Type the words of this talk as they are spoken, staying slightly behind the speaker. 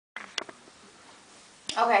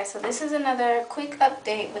Okay, so this is another quick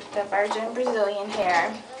update with the Virgin Brazilian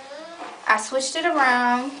hair. I switched it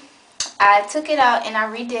around. I took it out and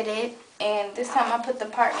I redid it. And this time I put the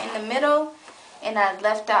part in the middle and I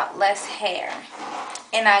left out less hair.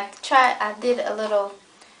 And I did a little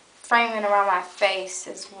framing around my face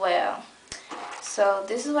as well. So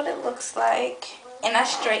this is what it looks like. And I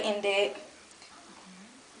straightened it.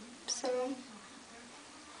 So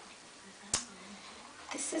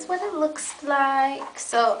this is what it looks like.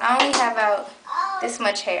 So I only have out this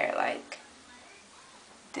much hair, like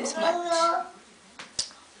this much.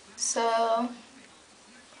 So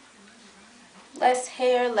less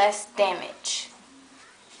hair, less damage.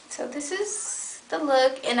 So this is the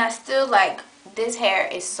look, and I still like this hair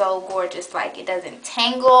is so gorgeous. Like it doesn't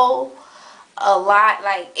tangle a lot.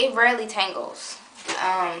 Like it rarely tangles.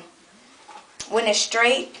 When it's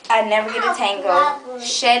straight, I never get a tangle.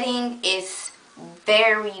 Shedding is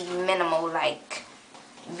very minimal, like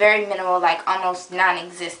very minimal, like almost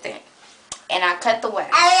non-existent. And I cut the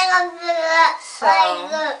wax.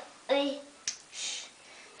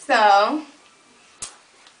 So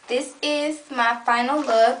this is my final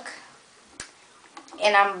look.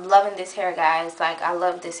 And I'm loving this hair, guys. Like, I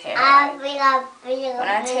love this hair. Like, when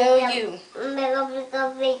I tell you,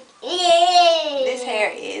 this hair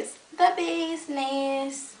is the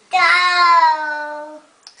business.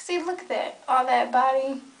 See, look at that. All that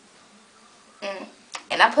body.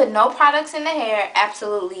 And I put no products in the hair.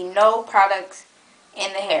 Absolutely no products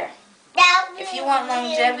in the hair. If you want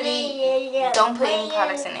longevity, don't put any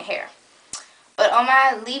products in the hair. But on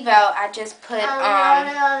my leave out, I just put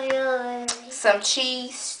some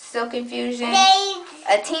cheese, silk infusion,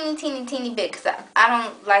 a teeny bit, because I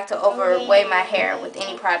don't like to overweigh my hair with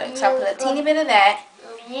any product. So I put a teeny bit of that.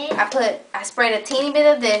 I sprayed a teeny bit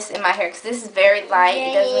of this in my hair because this is very light.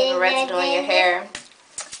 It doesn't leave a residue in your hair.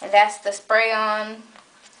 And that's the spray on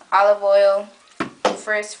olive oil,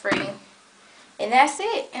 frizz free. And that's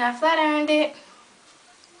it. And I flat ironed it.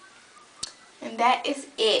 And that is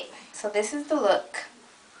it. So this is the look.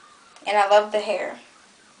 And I love the hair.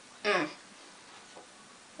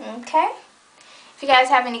 Okay. If you guys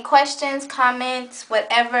have any questions, comments,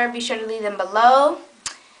 whatever, be sure to leave them below.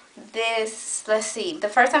 Let's see. The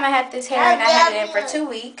first time I had this hair, and I had it in for 2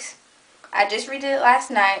 weeks. I just redid it last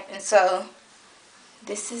night. And so,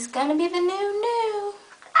 this is going to be the new.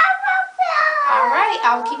 Alright,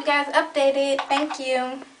 I will keep you guys updated. Thank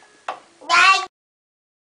you.